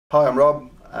Hi, I'm Rob.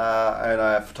 I own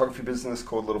a photography business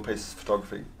called Little Pieces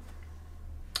Photography.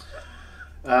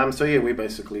 We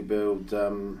basically build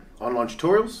online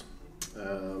tutorials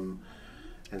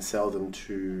and sell them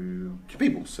to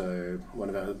people. So one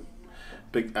of our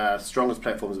big strongest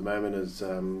platforms at the moment is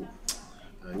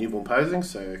newborn posing.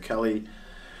 So Kelly,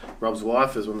 Rob's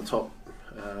wife, is one of the top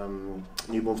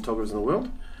newborn photographers in the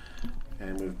world,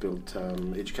 and we've built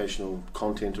educational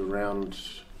content around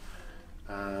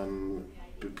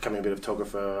becoming a better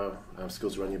photographer,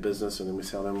 skills to run your business, and then we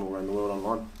sell them all around the world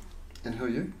online. And who are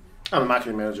you? I'm a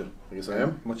marketing manager, I guess I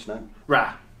am. What's your name?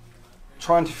 Ra.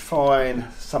 Trying to find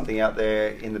something out there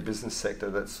in the business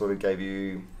sector that sort of gave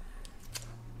you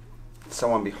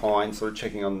someone behind, sort of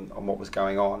checking on what was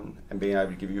going on and being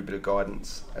able to give you a bit of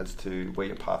guidance as to where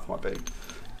your path might be.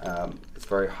 It's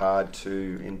very hard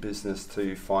in business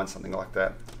to find something like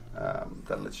that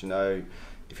that lets you know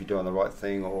if you're doing the right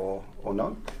thing or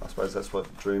not. I suppose that's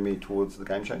what drew me towards the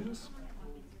Game Changers.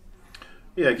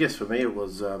 Yeah, I guess for me it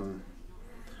was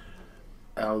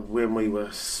when we were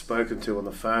spoken to on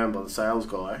the phone by the sales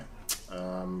guy,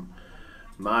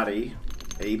 Marty.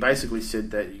 He basically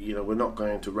said that, we're not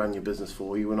going to run your business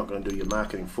for you, we're not going to do your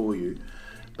marketing for you,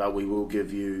 but we will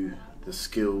give you the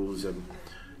skills and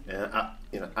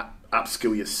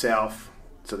upskill yourself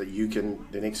so that you can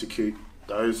then execute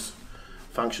those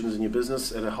functions in your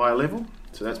business at a higher level.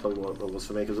 So that's probably what it was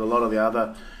for me, because a lot of the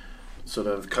other sort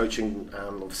of coaching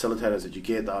or facilitators that you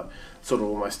get, they sort of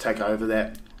almost take over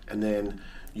that, and then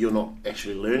you're not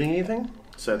actually learning anything.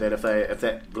 So that if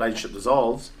that relationship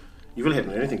dissolves, you really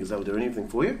haven't learned anything because they'll do anything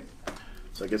for you.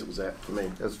 So I guess it was that for me.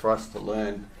 It was for us to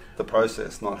learn the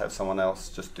process, not have someone else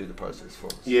just do the process for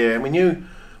us. Yeah, and we knew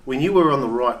we were on the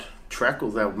right track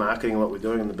with our marketing and what we're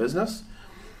doing in the business.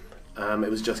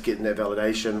 It was just getting that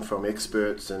validation from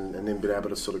experts and then being able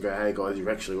to sort of go, hey guys,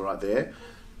 you're actually right there.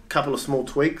 A couple of small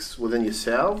tweaks within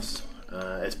yourselves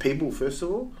as people, first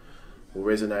of all, will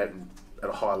resonate at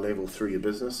a higher level through your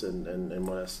business and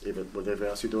whatever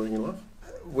else you're doing in your life.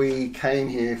 We came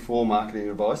here for marketing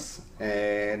advice,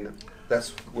 and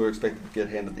we're expected to get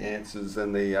handed the answers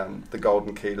and the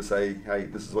golden key to say, hey,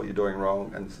 this is what you're doing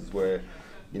wrong and this is where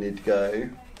you need to go.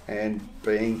 And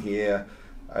being here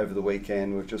over the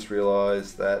weekend, we've just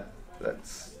realised that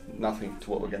that's nothing to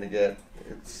what we're going to get.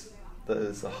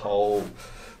 There's a whole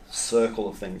circle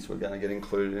of things we're going to get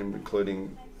included in,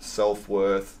 including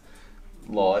self-worth,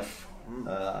 life,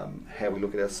 how we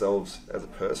look at ourselves as a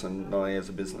person, not only as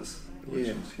a business, which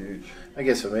is huge. I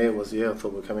guess for me it was, I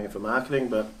thought we were coming in for marketing,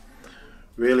 but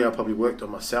really I probably worked on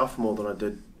myself more than I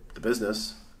did the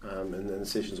business in the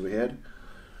sessions we had,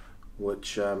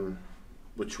 which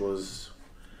was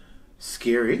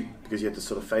scary because you had to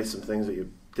sort of face some things that you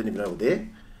didn't even know were there.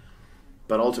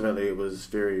 But ultimately it was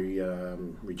very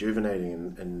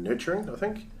rejuvenating and nurturing, I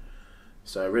think.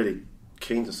 So really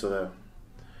keen to sort of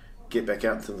get back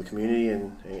out into the community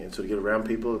and sort of get around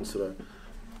people and sort of,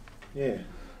 yeah.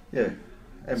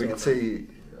 And we can see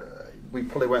we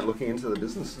probably weren't looking into the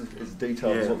business as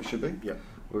detailed as what we should be. Yeah.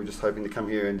 We were just hoping to come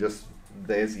here and just,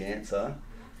 there's the answer.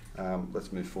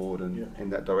 Let's move forward in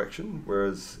that direction.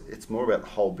 Whereas it's more about the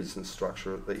whole business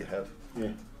structure that you have.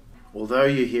 Yeah. Although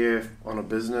you're here on a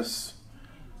business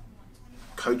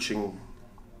coaching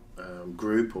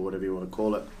group or whatever you want to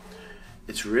call it,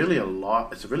 it's really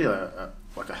like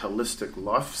a holistic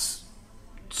life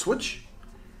switch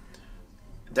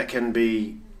that can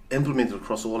be implemented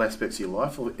across all aspects of your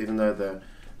life. Even though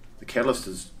the catalyst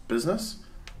is business,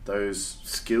 those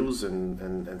skills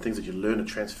and things that you learn are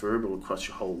transferable across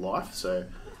your whole life. So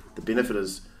the benefit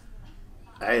is,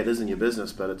 it is in your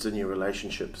business, but it's in your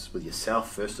relationships with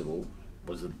yourself, first of all,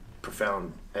 was a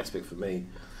profound aspect for me,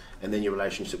 and then your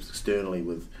relationships externally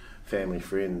with family,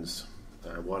 friends,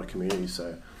 wider community.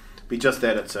 So be just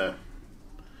that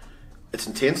it's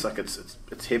intense, like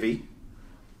it's heavy,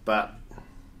 but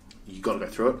you got to go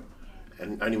through it,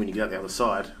 and only when you get out the other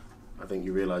side, I think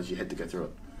you realise you had to go through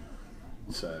it.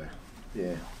 So,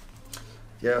 yeah.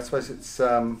 Yeah, I suppose it's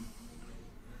a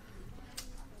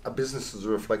business is a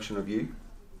reflection of you.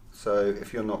 So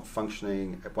if you're not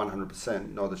functioning at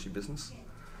 100%, neither is your business.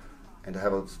 And to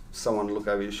have someone look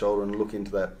over your shoulder and look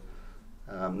into that,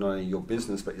 not only your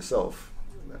business but yourself,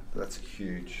 that's a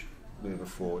huge mover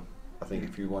forward. I think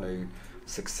if you want to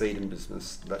succeed in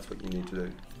business, that's what you need to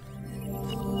do.